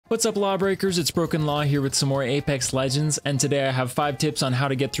What's up, Lawbreakers? It's BrknLaw here with some more Apex Legends, and today I have 5 tips on how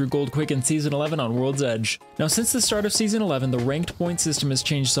to get through gold quick in Season 11 on World's Edge. Now, since the start of Season 11, the ranked point system has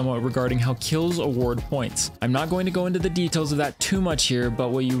changed somewhat regarding how kills award points. I'm not going to go into the details of that too much here,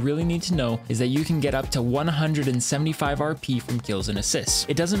 but what you really need to know is that you can get up to 175 RP from kills and assists.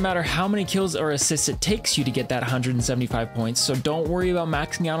 It doesn't matter how many kills or assists it takes you to get that 175 points, so don't worry about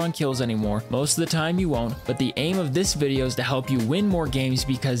maxing out on kills anymore. Most of the time you won't, but the aim of this video is to help you win more games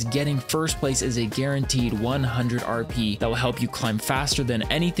because getting first place is a guaranteed 100 RP that will help you climb faster than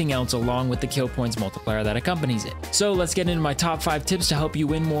anything else, along with the kill points multiplier that accompanies it. So let's get into my top 5 tips to help you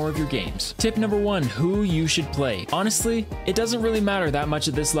win more of your games. Tip number 1, who you should play. Honestly, it doesn't really matter that much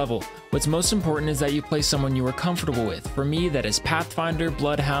at this level. What's most important is that you play someone you are comfortable with. For me, that is Pathfinder,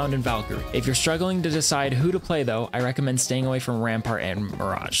 Bloodhound, and Valkyrie. If you're struggling to decide who to play though, I recommend staying away from Rampart and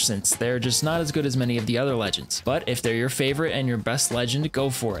Mirage, since they're just not as good as many of the other legends. But if they're your favorite and your best legend, go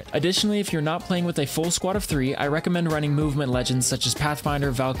for it. Additionally, if you're not playing with a full squad of 3, I recommend running movement legends such as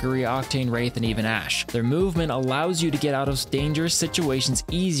Pathfinder, Valkyrie, Octane, Wraith, and even Ashe. Their movement allows you to get out of dangerous situations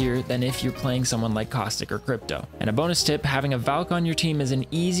easier than if you're playing someone like Caustic or Crypto. And a bonus tip, having a Valk on your team is an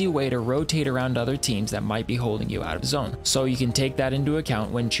easy way to rotate around other teams that might be holding you out of zone, so you can take that into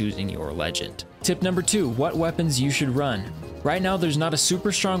account when choosing your legend. Tip number 2, what weapons you should run. Right now, there's not a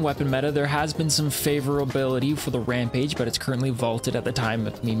super strong weapon meta. There has been some favorability for the Rampage, but it's currently vaulted at the time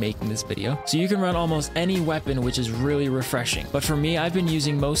of me making this video. So you can run almost any weapon, which is really refreshing. But for me, I've been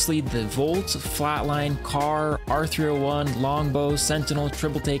using mostly the Volt, Flatline, Car, R301, Longbow, Sentinel,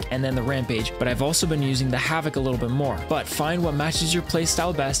 Triple Take, and then the Rampage. But I've also been using the Havoc a little bit more. But find what matches your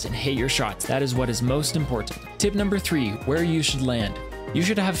playstyle best and hit your shots. That is what is most important. Tip number 3, where you should land. You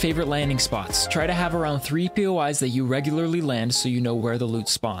should have favorite landing spots. Try to have around 3 POIs that you regularly land so you know where the loot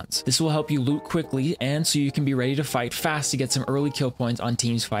spawns. This will help you loot quickly and so you can be ready to fight fast to get some early kill points on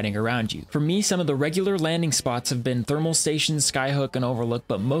teams fighting around you. For me, some of the regular landing spots have been Thermal Station, Skyhook, and Overlook,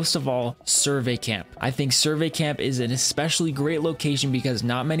 but most of all, Survey Camp. I think Survey Camp is an especially great location because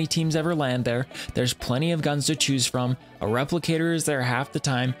not many teams ever land there. There's plenty of guns to choose from, a replicator is there half the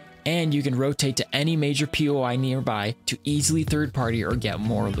time, and you can rotate to any major POI nearby to easily third party or get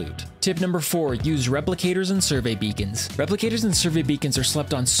more loot. Tip number 4, use replicators and survey beacons. Replicators and survey beacons are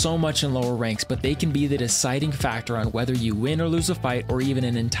slept on so much in lower ranks, but they can be the deciding factor on whether you win or lose a fight or even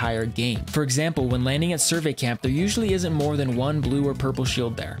an entire game. For example, when landing at survey camp, there usually isn't more than 1 blue or purple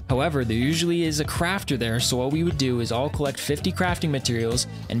shield there. However, there usually is a crafter there, so what we would do is all collect 50 crafting materials,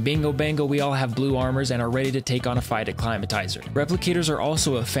 and bingo bango, we all have blue armors and are ready to take on a fight at Climatizer. Replicators are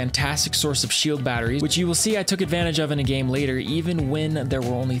also a fantastic source of shield batteries, which you will see I took advantage of in a game later, even when there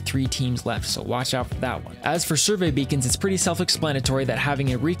were only 3 teams left, so watch out for that one. As for survey beacons, it's pretty self-explanatory that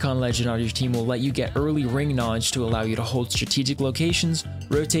having a recon legend on your team will let you get early ring knowledge to allow you to hold strategic locations,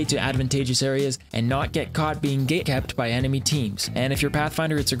 rotate to advantageous areas, and not get caught being gate-kept by enemy teams. And if you're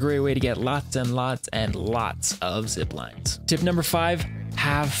Pathfinder, it's a great way to get lots and lots and lots of zip lines. Tip number 5,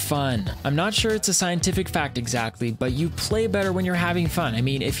 have fun. I'm not sure it's a scientific fact exactly, but you play better when you're having fun. I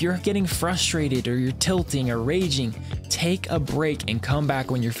mean, if you're getting frustrated or you're tilting or raging, take a break and come back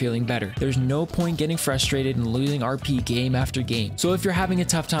when you're feeling better. There's no point getting frustrated and losing RP game after game. So if you're having a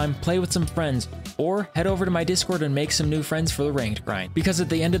tough time, play with some friends, or head over to my Discord and make some new friends for the ranked grind. Because at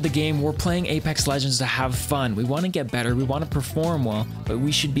the end of the game, we're playing Apex Legends to have fun. We want to get better, we want to perform well, but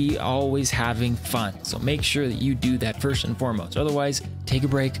we should be always having fun. So make sure that you do that first and foremost. Otherwise, take a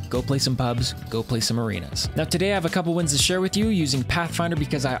break, go play some pubs, go play some arenas. Now today I have a couple wins to share with you using Pathfinder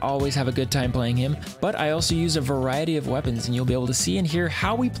because I always have a good time playing him, but I also use a variety of weapons and you'll be able to see and hear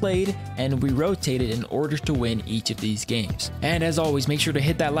how we played and we rotated in order to win each of these games. And as always, make sure to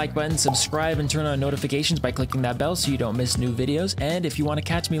hit that like button, subscribe, and turn on notifications by clicking that bell so you don't miss new videos. And if you want to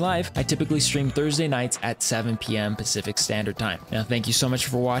catch me live, I typically stream Thursday nights at 7 p.m. Pacific Standard Time. Now thank you so much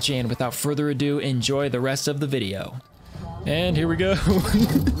for watching, and without further ado, enjoy the rest of the video. And here we go.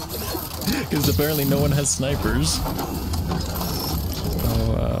 Because apparently no one has snipers.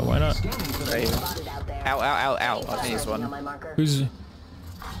 Oh, why not? Right here. Ow, ow, ow, ow. I think it's one. Who's...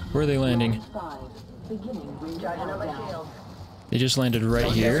 Where are they landing? They just landed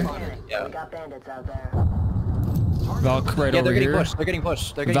right here. Yeah. Valk right over here. They're getting pushed. They're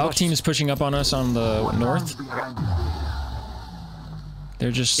getting Valk pushed. team is pushing up on us on the north.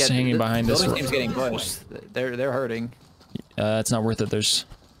 They're just hanging behind us. The team's getting pushed. They're hurting. It's not worth it.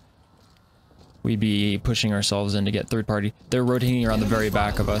 We'd be pushing ourselves in to get third party. They're rotating around the very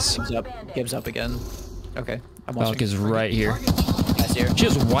back of us. Gives up again. Okay. I'm Valk is right here. That's here. She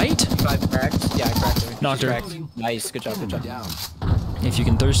has white? 5 cracked. Yeah, I cracked her. Knocked her. Cracked. Nice. Good job. Good job. If you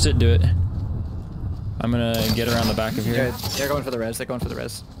can thirst it, do it. I'm gonna get around the back of here. They're going for the res. They're going for the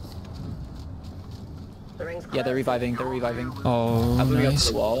res. Yeah, they're reviving. They're reviving. Oh, I'm moving up to nice.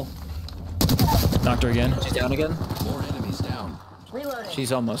 the wall. Knocked her again. She's down again. More enemies down.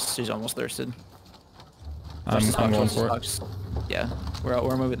 She's almost thirsted. I'm going for it. it. Yeah,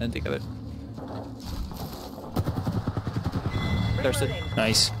 we're moving in together. Thirsted.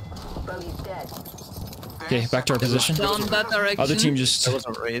 Nice. Okay, back to our position. Down that direction. Other team just There was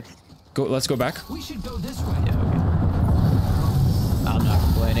a wraith. go. Let's go back. We should go this way. Yeah, okay. I'm not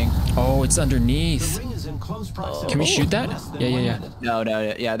complaining. Oh, it's The underneath. ring is in close proximity. Can we shoot that? Less than Yeah, yeah, 1 yeah. minute. No,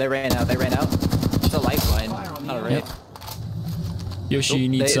 yeah, they ran out. It's a lifeline, not a wraith. Yoshi, you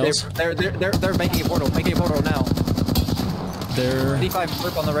need cells. They're making a portal. Making a portal now. They're 85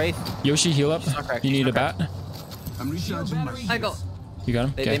 flip on the wraith. Yoshi, heal up. not cracked, You she's need a not bat. I'm recharging my I got. You got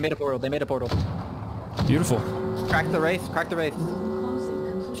him. They Okay. made a portal. They made a portal. Beautiful. Crack the wraith. Crack the wraith.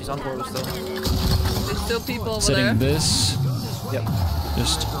 She's on portal still. There's still people over Setting there. this. Yep.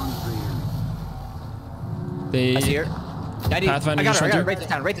 Just. I see They. her. 90. Pathfinder I got just her. I went got her. through. Write it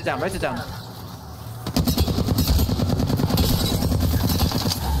down. Write it down. Write it down.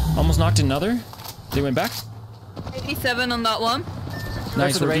 Almost knocked another. They went back. 87 on that one.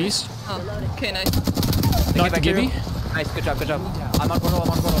 Nice to the for right. beast. Oh, okay, nice. Knocked the Back here. Gibby. Nice. Good job. Good job. I'm on portal. I'm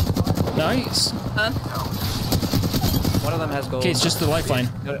on portal. Nice. Huh? One of them has gold. Okay, it's just the lifeline.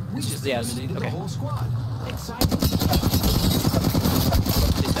 It's just, yeah. It's, The okay. whole squad. Exciting.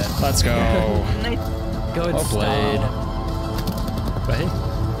 She's dead. Let's go. Nice. Good Well played. stuff. But hey,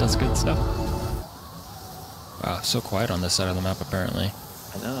 that's good stuff. Wow, so quiet on this side of the map apparently.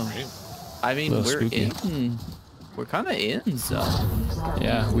 I know. I mean, Little we're spooky. in. We're kind of in, so.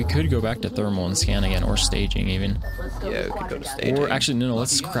 Yeah, we could go back to thermal and scan again, or staging even. Yeah, we could go to stage. Or actually, no,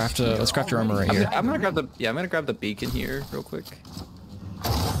 let's craft your armor right here. I'm gonna grab the. Yeah, I'm gonna grab the beacon here real quick.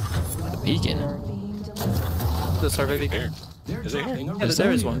 The beacon. The survey beacon. Here. They're Is it here? dropping a Yeah, Is there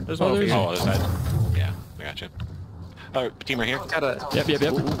there? is one. There's Oh, one over there's here. Oh, other side. Yeah, I got you. Oh, team right here. Gotta. Yep, yep,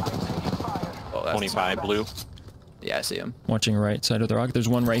 yep. Oh, that's 25 blue. Yeah, I see him. Watching right side of the rock. There's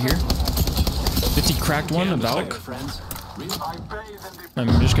one right here. 50 cracked one, a Valk. friends. I'm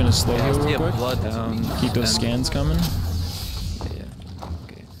just gonna slow heal Yeah, real quick. blood down. Keep those scans coming. Yeah.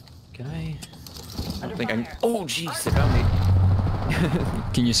 Okay. Can I? I don't think I. Oh, jeez, they found me.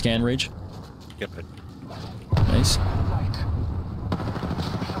 Can you scan rage? Yep. Nice.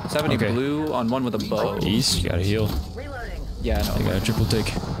 70 Okay. blue on one with a bow. East, you gotta heal. Reloading. Yeah, I You know. got a triple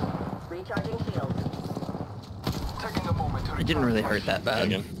take. Recharging shield. It didn't really hurt that bad.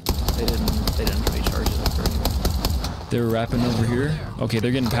 Again. They didn't really charge it up or anything. They're wrapping over here. Okay,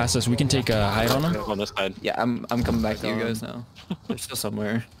 they're getting past us. We can take a hide on them. On this side. Yeah, I'm coming back to you guys now. They're still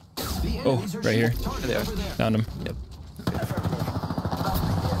somewhere. Oh, right here. There they are. Found him. Yep.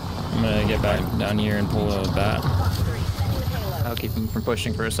 I'm gonna get back down here and pull a bat. I'll keep them from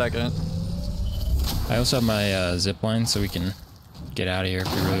pushing for a second. I also have my zip line, so we can get out of here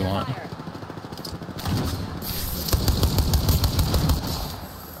if we really want.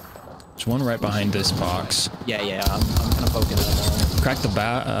 There's one right behind this box. Yeah, I'm kind of poking at them. Crack the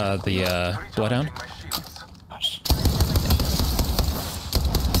bat, the bloodhound.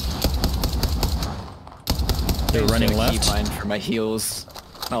 They're running left. Keybind for my heels.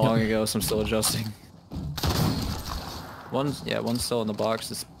 Not long ago, so I'm still adjusting. One's still in the box.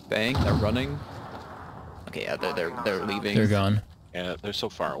 This bang, they're running. Okay, yeah, they're leaving. They're gone. Yeah, they're so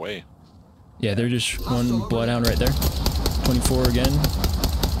far away. Yeah, they're just one bloodhound right there. 24 again.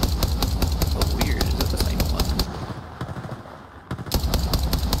 Oh, weird. Is that the same one?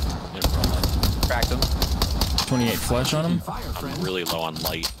 Cracked him. 28 flesh on him. I'm really low on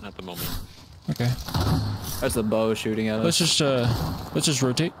light at the moment. Okay. That's the bow shooting at us. Let's just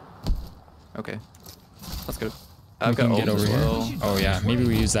rotate. Okay. Let's go. We I've got can get ult over as here. well. Oh yeah, maybe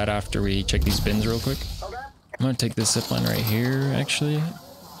we use that after we check these bins real quick. I'm gonna take this zipline right here, actually.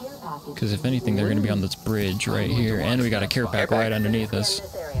 Because if anything, they're gonna be on this bridge right here. And we got a care pack right underneath us.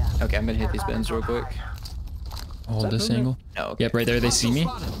 Okay, I'm gonna hit these bins real quic. Hold this angle. No, okay. Yep, right there, they see me.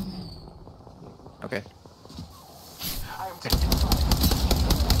 Okay.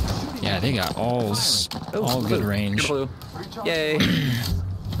 Yeah, they got all good blue. range. Blue. Yay.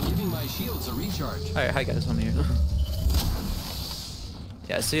 Giving my shields a recharge. Alright, hi guys, I'm here.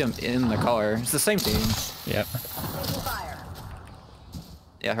 Yeah, I see him in the car. It's the same team. Yep.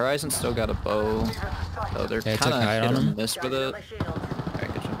 Yeah, Horizon's still got a bow. Oh, they're Yeah, I took kind high of on hit or him. miss with it.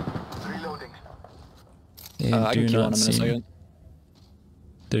 Alright, good job. They I do can kill on not him in a see me. second.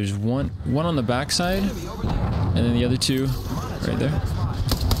 There's one on the backside, and then the other two right there.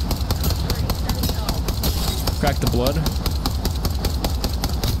 Crack the blood.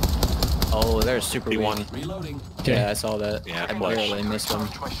 Oh, there's super weak. B1. Reloading. Okay. Yeah, I saw that. Yeah, I flush. barely missed him.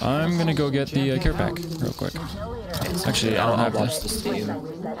 I'm gonna go get the care pack real quick. Actually, I don't have watch this. this team.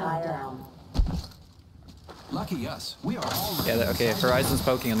 Lucky us. We are all Yeah, okay, Horizon's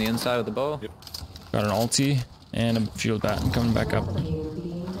poking on the inside of the bow. Yep. Got an ulti and a shield bat. I'm coming back up.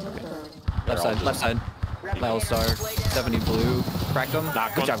 Left side, left side. Lyle Star, 70 blue. Cracked him.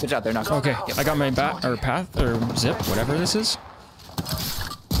 Good job, they're knocked. Okay, I got my bat or path or zip, whatever this is.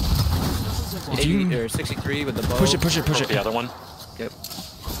 If 80 you or 63 with the bow. push it, push it, push Broke the it. other one. Yep.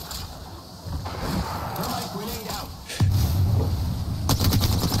 thermite grenade out.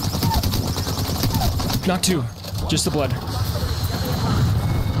 Not two, just the blood.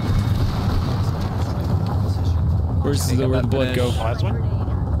 Where'd the blood go? Last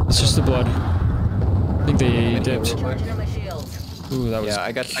one? It's just the blood. I think they dipped. Ooh, that was Yeah,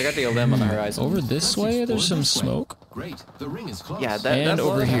 I got the limb on the Horizon. over this way. There's some smoke. Great. The ring is close. Yeah, that And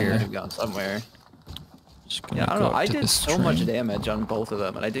over blood here. might have gone somewhere. Just gonna Yeah, I don't go know. up I to did this so much train. damage on both of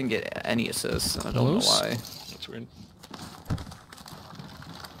them, and I didn't get any assists. And I don't Close? know why. That's weird.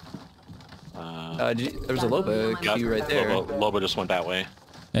 There was a Loba queue right there. Lobo just went that way.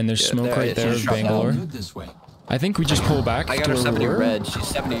 And there's Yeah, smoke there, right it's there, just dropped Bangalore. Good this way. I think we just pull back I got to her where 70 we were. red. She's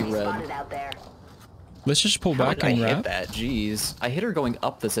 70 red. Let's just pull How back did I and hit wrap. that? Jeez. I hit her going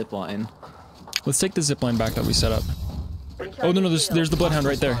up the zip line. Let's take the zip line back that we set up. Oh no, there's the bloodhound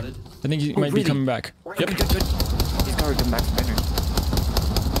right there. I think he might be really? coming back. Yep, Good. He's got her coming back from behind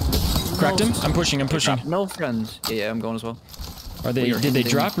her. cracked him. I'm pushing. No friend. Yeah, I'm going as well. Are they? We are Did they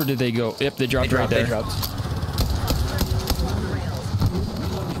hitting. drop or did they go? Yep, they dropped They right there. dropped.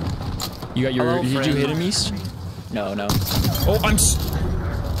 You got your? Hello, Did you friend. hit him, East? No. Oh,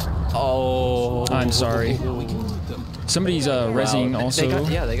 Oh. I'm sorry. Somebody's rezzing Wow. also.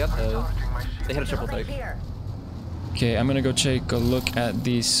 They got the. They hit a triple take. Yeah, Okay, I'm gonna go take a look at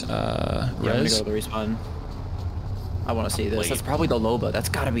these I'm gonna res. go to the respawn. I want to see this. Late. That's probably the Loba. That's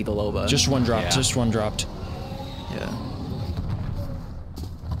gotta be the Loba. Just one dropped. Yeah. Just one dropped. Yeah.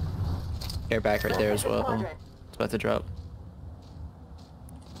 Air back right there as well. It's about to drop.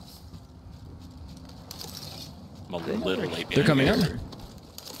 I'm a little late. They're coming up.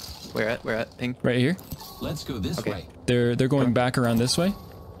 Where at? Ping. Right here. Let's go this Okay. way. They're going back around this way.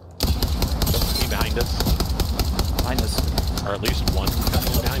 He behind us, Behind us. or at least one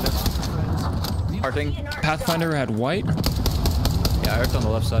behind us. Arting. Pathfinder had white. Yeah, I arced on the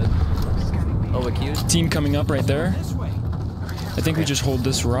left side. Oh, accused. Team coming up right there. This way. I think we just hold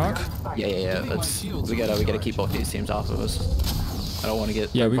this rock. Yeah. We gotta keep both these teams off of us. I don't want to get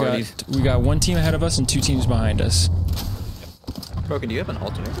Yeah, third we parties. got one team ahead of us and two teams behind us. Broken, do you have an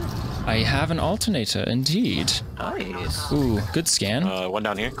alternator? I have an alternator, indeed. Nice. Ooh, good scan. One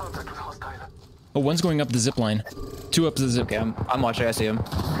down here. Oh, one's going up the zip line. Two up the zip. Okay, I'm watching. I see him.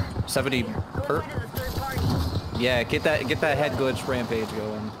 70 per. Yeah, get that head glitch rampage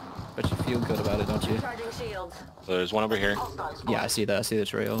going. But you feel good about it, don't you? There's one over here. Yeah, I see that. I see the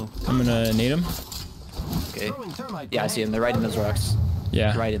trail. I'm gonna nade him. Okay. Throwing thermite Yeah, I see him. They're right in those rocks.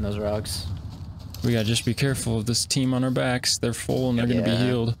 Yeah. Right in those rocks. We gotta just be careful of this team on our backs. They're full and they're gonna be Yeah.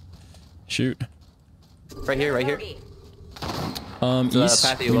 healed. Shoot. Right here. East,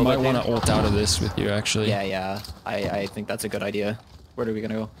 Pathy, we low might back want there. to ult out of this with you, actually. Yeah. I think that's a good idea. Where are we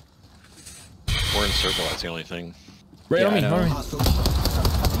gonna go? We're in circle. That's the only thing. Right Yeah, on me, I know. on me.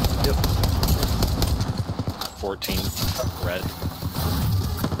 14 red.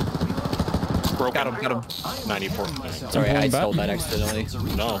 Broken. Got him. 94. Sorry, I pulling back. stole that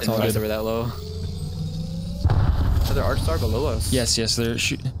accidentally. No. all Didn't realize good. they were that low. Are there Arch Star below us? Yes, they're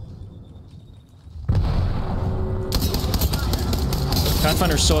shoot.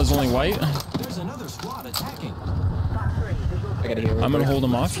 Pathfinder still has only white. There's another squad attacking. I gotta heal. I'm gonna hold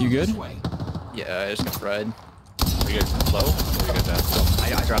him off. You good? This way. Yeah, I just got fried. Are you guys low? Or are you guys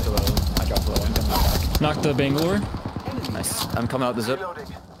at? I dropped the low. I'm coming back. Knock the Bangalore. Nice. I'm coming out the zip.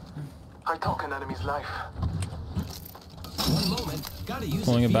 I talk an enemy's life. One moment. Gotta use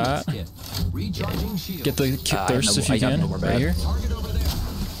Pulling a a bat. Phoenix kit. Recharging shields. Get the thirst if I you got can. no more Right here. bats. Target over there.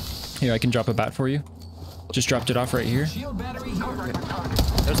 Here, I can drop a bat for you. Just dropped it off right here. Shield battery here.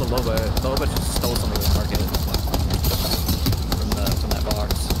 There's a Loba. The Loba just stole something with the market. From that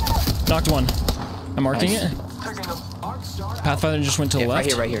box. Knocked one. I'm marking Nice. it. Arc Star. Pathfinder just went to the Yeah,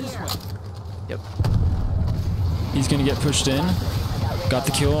 left. right here. Yep. He's gonna get pushed in. Got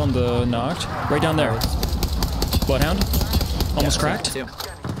the kill on the knocked. Right down there. Bloodhound. Almost Yeah, cracked. I see him.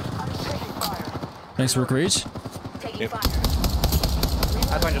 Nice work, Rage. Yep.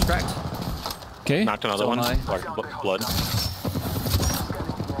 Pathfinder's cracked. Okay. Knocked another So one. am I. Blood.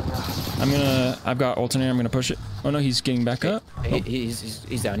 I've got alternator. I'm gonna push it. Oh no, he's getting back up. He's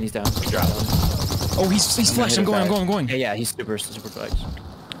down. He's down. Oh, he's flashed. I'm going. Yeah, he's super flashed.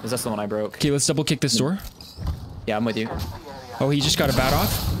 Is that the one I broke? Okay, let's double kick this door. Yeah, I'm with you. Oh, he just got a bat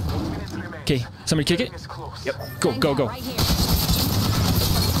off. Okay, somebody kick it. Yep. Go.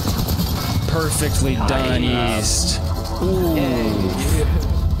 Perfectly done, East. Ooh.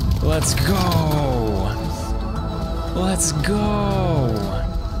 Let's go.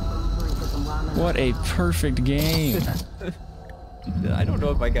 What a perfect game. I don't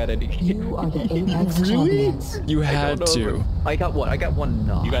know if I got any. You are the Apex champions. You had to. I got one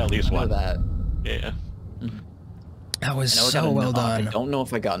knock. You got at least I know one. that. Yeah. That was I know I got so a well knock. I done. don't know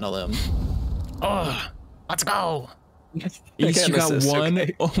if I got an limb. Oh, let's go. East, got you got assist, one.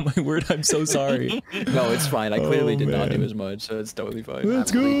 okay. Oh my word, I'm so sorry. No, it's fine. I clearly did not man. do as much, so it's totally fine.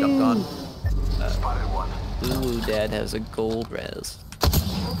 Let's I'm really dumped on. Spotted one. Ooh, Dad has a gold res.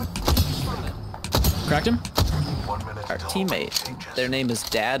 Cracked him? 1 minute. Our teammate, their name is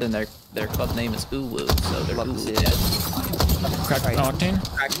Dad, and their club name is Uwu, so they're Uwu Dad. Cracked Octane?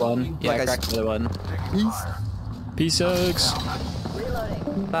 Cracked one. Yeah, cracked the other one. P6.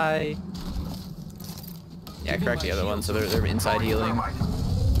 Bye. Yeah, cracked the other one, so they're inside healing.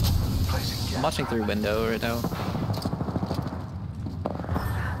 I'm watching through window right now.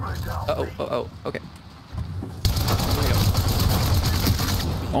 Oh, okay. Here we go.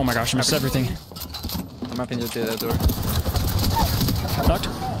 Oh my gosh, I missed everything. I'm wrapping into that door. Knocked.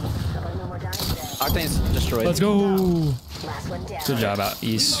 Octane's destroyed. Let's go. Last one down. Good job out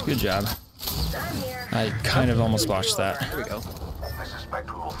East. Good job. I'm here. I kind of almost botched that. Here we go. I suspect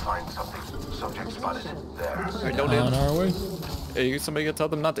we will find something. Subject spotted. There. Alright, don't On int. our way. Hey, somebody gotta tell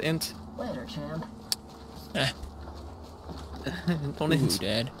them not to int. Later, champ. Don't Ooh, int.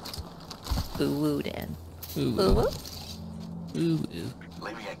 Dad. Ooh, Dad. Ooh. Ooh.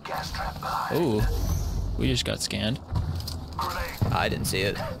 Leaving a gas trap behind. Ooh. We just got scanned. Grenade. I didn't see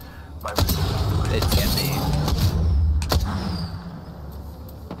it. My It can't be.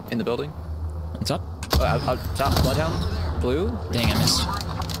 In the building? What's up? Oh, out top, Bloodhound? Blue? Dang, I missed.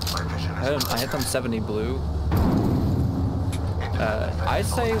 I hit them 70 blue. I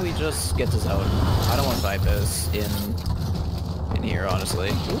say we just get to zone. I don't want to fight this in here,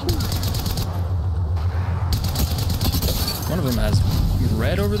 honestly. One of them has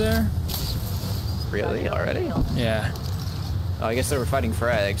red over there. Really? Already? Yeah. Oh, I guess they were fighting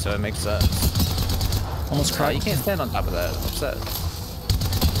frag, so it makes sense. Almost You cracked. can't stand on top of that. What's that?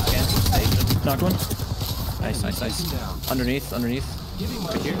 Can't station. Knocked one. Nice. Underneath.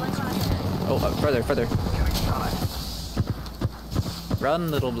 Right here. Oh, further.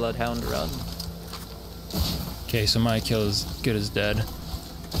 Run, little bloodhound, run. Okay, so my kill is good as dead.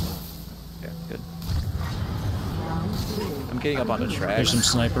 Yeah, good. I'm getting up onto tracks. There's some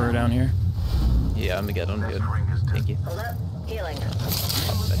sniper down here. Yeah, I'm good. Thank you. Hold up. Healing.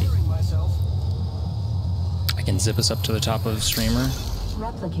 Hearing myself. I can zip us up to the top of streamer.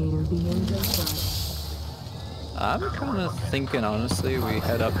 Replicator being destroyed. I'm kind of thinking, honestly, we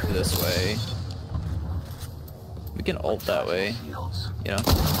head up this way. We can ult that way, you know?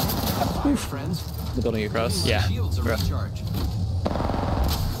 Friends. The building across. Yeah. Shields are recharged.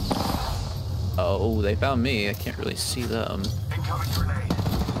 Oh, they found me. I can't really see them. incoming grenade.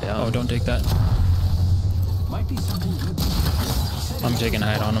 Yeah. Oh, don't take that. Might be something good. I'm taking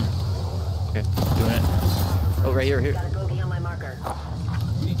height on him. Okay. Doing it. Oh, right here. Got a bogey on my marker.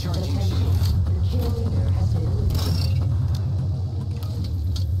 Recharging shield.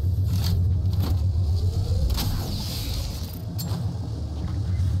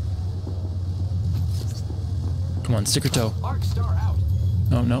 Come on, stick your toe. Arc star out.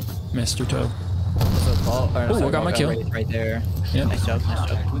 Oh, no. Missed your toe. Oh, I got my kill. Right there. Yep. Nice job.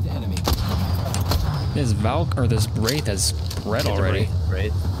 Contact with enemy. This this Wraith has spread Get the already.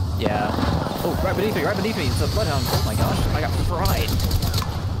 Right. Yeah. Oh, right beneath me. It's a bloodhound. Oh my gosh. I got fried.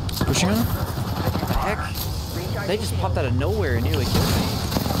 Pushing on him? What the heck? They just popped out of nowhere and nearly killed me.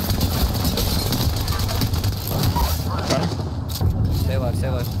 Got him. Stay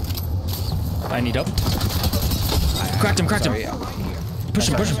alive. I need help. Cracked him. Sorry. Push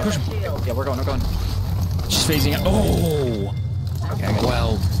him. Yeah, we're going. She's phasing out. Oh! Okay, I got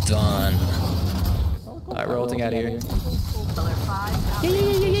Well done. Alright, we're ulting out of here. Alert 5.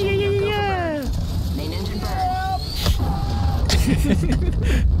 Yeah. Main engine burn.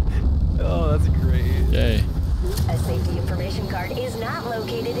 Oh, that's great. Yay. A safety information card is not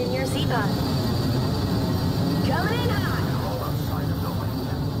located in your C-pod. Coming in hot.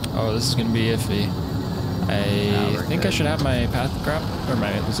 Oh, this is gonna be iffy. I think I should have my path grab or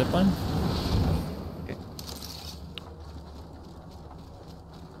my zipline. Okay.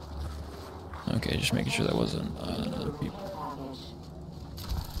 Okay, just making sure that wasn't other people.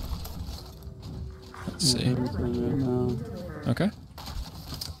 Let's see. Okay.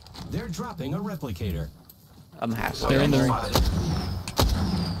 They're dropping a replicator. I'm half. They're in the ring.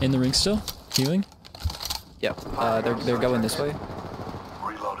 In the ring still? Healing? Yep. They're going this way.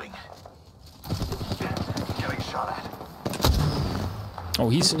 Reloading. Getting shot at. Oh,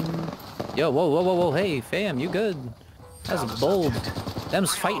 he's... Yo, whoa, hey, fam, you good? That's bold.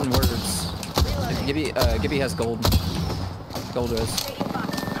 Them's fighting words. Gibby has gold. Gold res.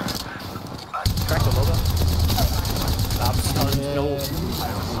 Crack the logo. Stop stun, no.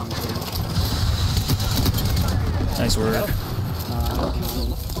 Nice work.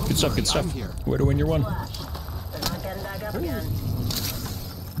 Good stuff, good stuff. Way to win your one. They're not getting back up again.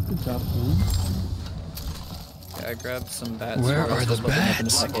 Good job, Yeah, I grabbed some bats. Where I'll are the split them up in a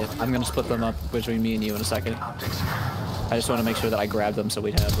bats? second. I'm gonna split them up between me and you in a second. I just want to make sure that I grabbed them so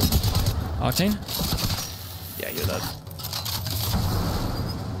we'd have them. Octane? Yeah, you're that.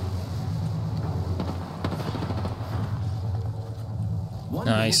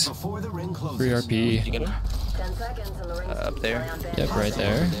 Nice. Before the ring closes. 3 RP. You get him? 10 seconds and the ring's Up there. Yep, right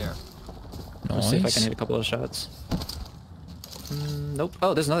there. There. Let's see if I Nice. can hit a couple of shots. Nope.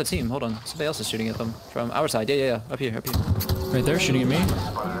 Oh, there's another team. Hold on. Somebody else is shooting at them from our side. Yeah. Up here. Right there, shooting at me.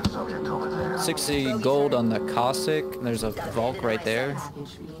 Spotted a subject over there. 60 gold on the caustic. And there's a Valk right there.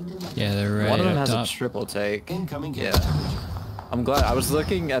 Yeah, they're right One of them up has top. a triple take. Incoming care Yeah. package. I'm glad. I was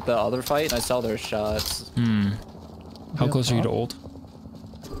looking at the other fight and I saw their shots. How close are you to ult?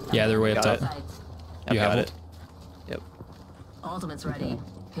 Yeah, they're way up Got top. it. You I've have got it? Yep. Ultimate's ready.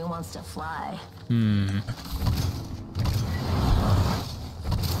 Who wants to fly?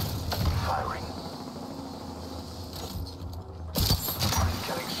 Firing.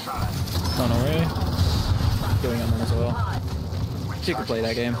 Getting shot at. On our way. Going on them as well. You could play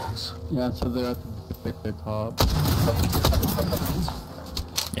that game. Yeah, so they're at the top.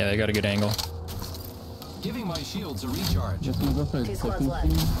 Yeah, they got a good angle. Giving my shields a recharge. Just gonna go for a 2 squads second left.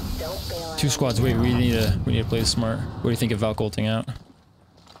 team. Don't bail out. 2 squads. Wait, we need to play smart. What do you think of Valk ulting out?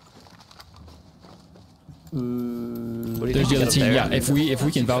 What do you There's think the you other get team. up Yeah, there? if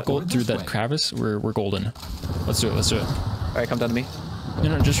we can Valk ult through that crevice, we're golden. Let's do it. Let's do it. All right, come down to me.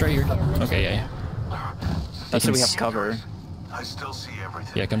 No, just right here. Okay, yeah. That's so can we have s- cover. I still see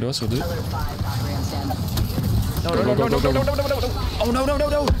everything. Yeah, come to us. We'll do it. Alert 5, Valkyrie stand up. No. Oh no.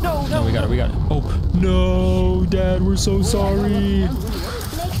 No, we got it. Oh no, Dad, we're so sorry. Make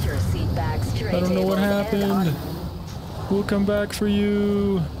sure seat back straight. I don't know what tables and happened. We'll come back for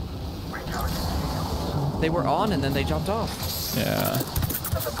you. They were on and then they jumped off. Yeah.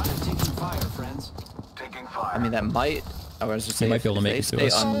 Taking fire, friends. Taking fire. I mean, that might. I was just saying, might be able to make they it to stay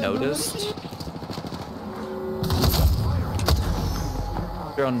us. unnoticed.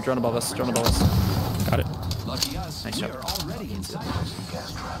 Drone above us. Got it. Lucky us. Nice we job. are already inside.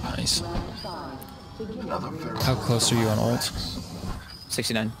 Gas trap. Nice. Another very How close are you on ult?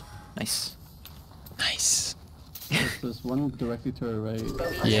 69. Nice. Nice. There's one directly to our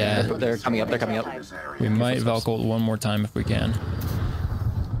right. Yeah. They're coming up. this area. We might Valk ult one more time if we can.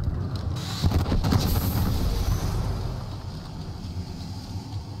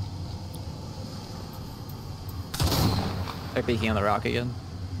 They're peeking on the rock again.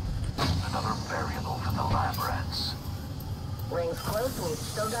 Another variable for the lab rats. Ring's close and we've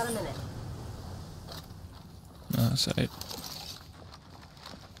still got a minute. Side.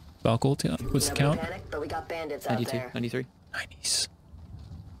 Valk ult, yeah. What's the count? Panic, but we got bandits out 92, there. 93. Nice.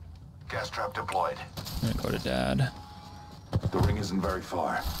 Gas trap deployed. I'm gonna go to Dad. The ring isn't very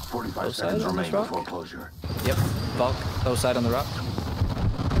far. 45 Both seconds sides on this remain rock? before closure. Yep. Valk, those side on the rock.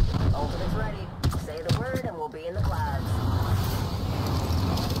 Ultimate's ready. Say the word and we'll be in the clouds.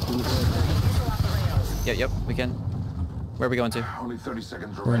 Yep, we can. Where are we going to? Only 30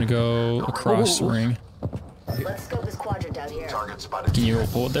 seconds We're gonna remaining. go across the ring. Let's scope this quadrant out here. Target spotted. Can you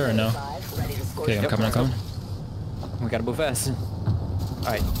hold there or no? 5, ready to score. Okay, I'm coming. We gotta move fast.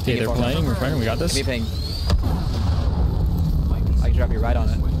 Alright. Okay, they're playing. We're playing. We got this. Give me ping. I can drop you right on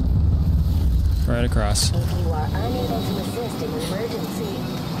it. Right across. If you are unable to assist in an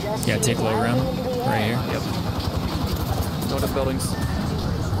emergency, just Yeah, take low ground. into the air. Right here. Yep. Go to the buildings.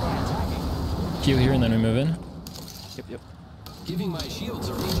 Heal here and then we move in. Yep. Giving my shields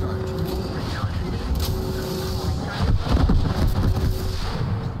a recharge.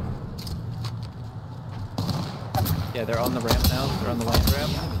 Yeah, they're on the ramp now. They're on the white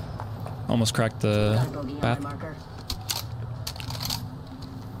ramp. Almost cracked the Bogey on my path. marker.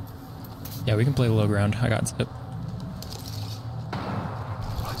 Yeah, we can play low ground. I got zip.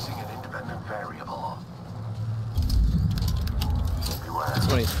 Placing an independent variable. Beware. It's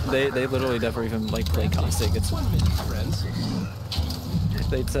funny. They literally never even like play Caustic. It's Friends.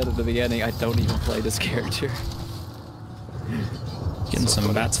 they said at the beginning, I don't even play this character. Getting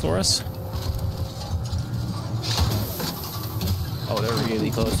some bats for us. Oh, they're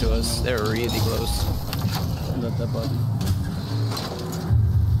really close to us. They're really close. Got that body.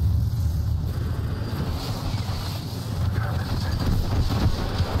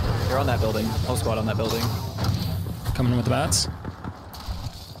 They're on that building. Whole squad on that building. Coming in with the bats.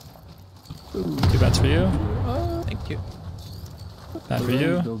 2 bats for you. Thank you. Bat for Around the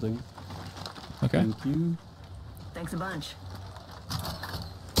you. Building. Okay. Thank you. Thanks a bunch.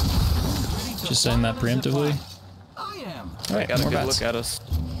 Just saying that preemptively. I am. All right, Got a more good bats. look at us.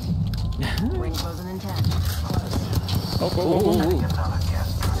 Ring closing in 10. Close. Oh, whoa, whoa, whoa. Another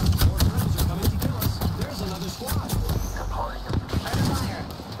guest. Friends are coming to kill us. There's another squad.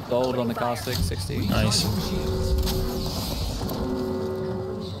 Deploying. Gold on the Caustic, 60. Nice.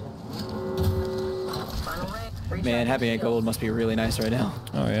 Final ring. Man, having a gold must be really nice right now.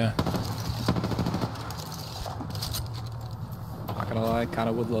 Oh yeah. Not gonna lie, kind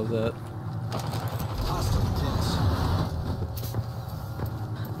of would love that. Hostile close.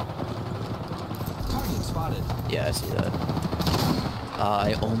 Target spotted. Yeah, I see that.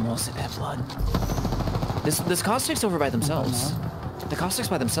 I almost hit that blood. This Caustic's over by themselves. The Caustic's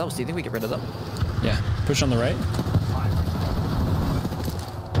by themselves. Do you think we get rid of them? Yeah. Push on the right.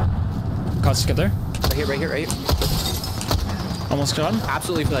 Caustic get there. Right here, right here, right here. Almost gone.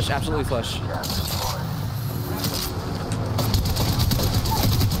 Absolutely flush, absolutely flush.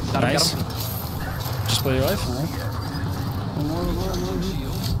 Got him, Nice. got him. Just play your life.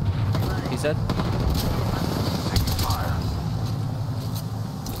 He said.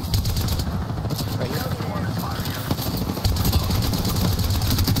 Right here.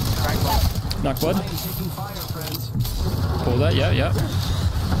 Knock blood. I'm taking fire, friends. Pull that. Yeah, yeah.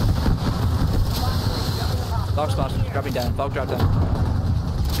 Fog spot, dropping down. Fog drop down.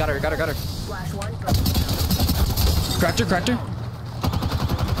 Got her, got her, got her. Flash 1. Cracked her, cracked her.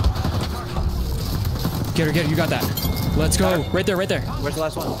 Get her, get her. You got that. Let's go. Right there, right there. Where's the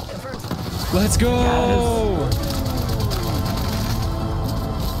last one? Let's go.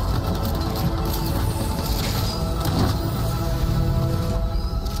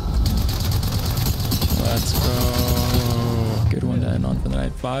 Let's go. Good one to end on for the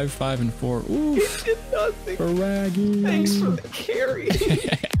night. 5, 5, and 4. Oof. Nothing. For Raggy. Thanks for the carry.